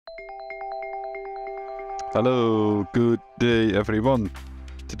Hello, good day everyone.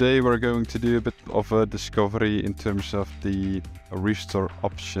 Today we're going to do a bit of a discovery in terms of the restore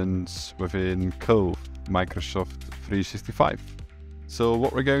options within Cove, Microsoft 365. So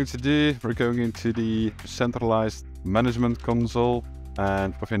what we're going to do, we're going into the centralized management console,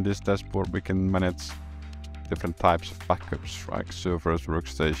 and within this dashboard we can manage different types of backups, like servers,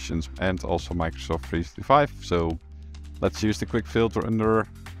 workstations, and also Microsoft 365. So let's use the quick filter under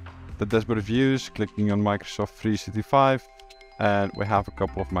the dashboard views, clicking on Microsoft 365, and we have a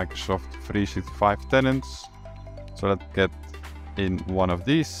couple of Microsoft 365 tenants. So let's get in one of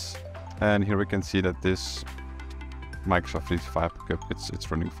these, and here we can see that this Microsoft 365 backup,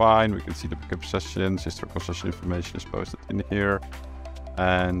 it's running fine. We can see the backup sessions, historical session information is posted in here.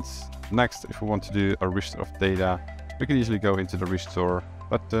 And next, if we want to do a restore of data, we can easily go into the restore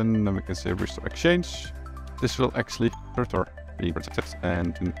button, and we can say restore exchange. This will actually restore the protected,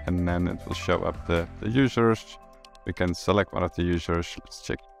 and then it will show up the users. We can select one of the users. Let's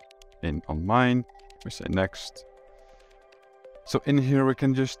check in on mine. We say next. So in here we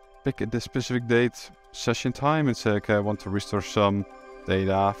can just pick the specific date, session time, and say, okay, I want to restore some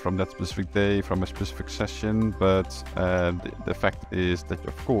data from that specific day, from a specific session. But the fact is that,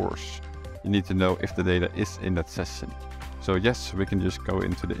 of course, you need to know if the data is in that session. So yes, we can just go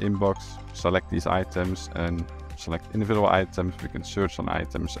into the inbox, select these items, and select individual items. We can search on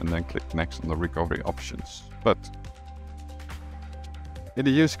items and then click next on the recovery options. But in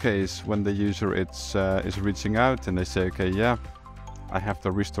the use case, when the user is reaching out and they say, okay, yeah, I have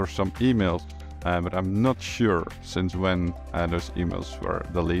to restore some emails, but I'm not sure since when those emails were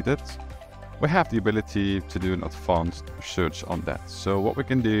deleted, we have the ability to do an advanced search on that. So what we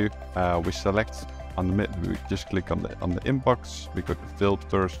can do, we select on the we just click on the inbox, we go to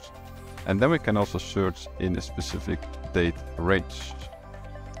filters, and then we can also search in a specific date range.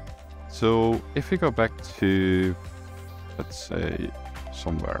 So if we go back to, let's say,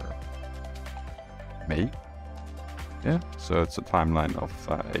 somewhere May, yeah, so it's a timeline of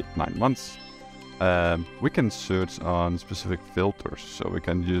 8-9 months. We can search on specific filters, so we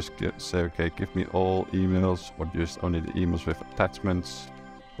can just say, okay, give me all emails, or just only the emails with attachments.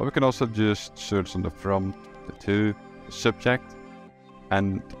 But we can also just search on the from, the to, the subject,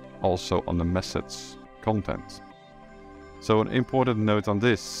 and also on the message content. So an important note on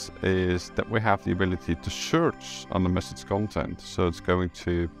this is that we have the ability to search on the message content. So it's going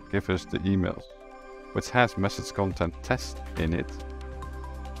to give us the emails which has message content test in it.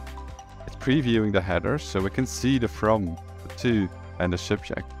 It's previewing the headers, so we can see the from, the to, and the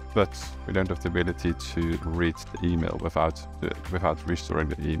subject, but we don't have the ability to read the email without restoring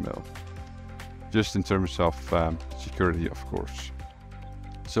the email. Just in terms of security, of course.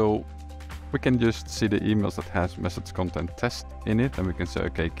 So we can just see the emails that has message content test in it, and we can say,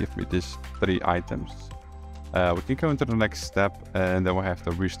 okay, give me these 3 items. We can go into the next step, and then we have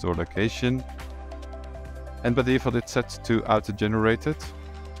the restore location. And by default, it's set to auto-generated.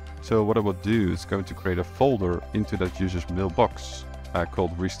 So what I will do is going to create a folder into that user's mailbox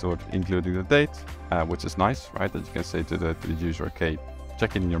called restored, including the date, which is nice, right? That you can say to the user, okay,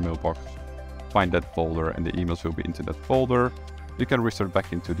 check in your mailbox, find that folder, and the emails will be into that folder. You can restore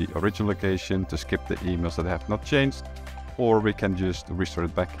back into the original location to skip the emails that have not changed, or we can just restore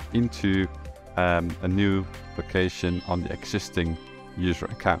it back into a new location on the existing user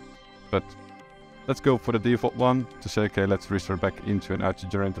account. But let's go for the default one to say, okay, let's restore back into an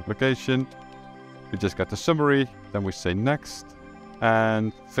auto-generated location. We just got the summary, then we say next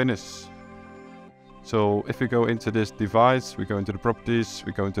and finish. So if we go into this device, we go into the properties,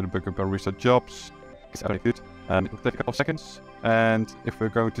 we go into the backup and restore jobs. It's very good. And it will take a couple of seconds. And if we're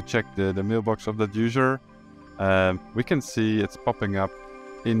going to check the mailbox of that user, we can see it's popping up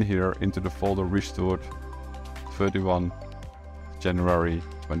in here into the folder restored 31 January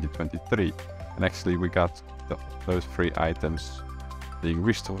 2023. And actually we got those 3 items being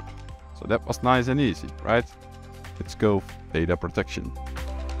restored. So that was nice and easy, right? It's Cove Data Protection.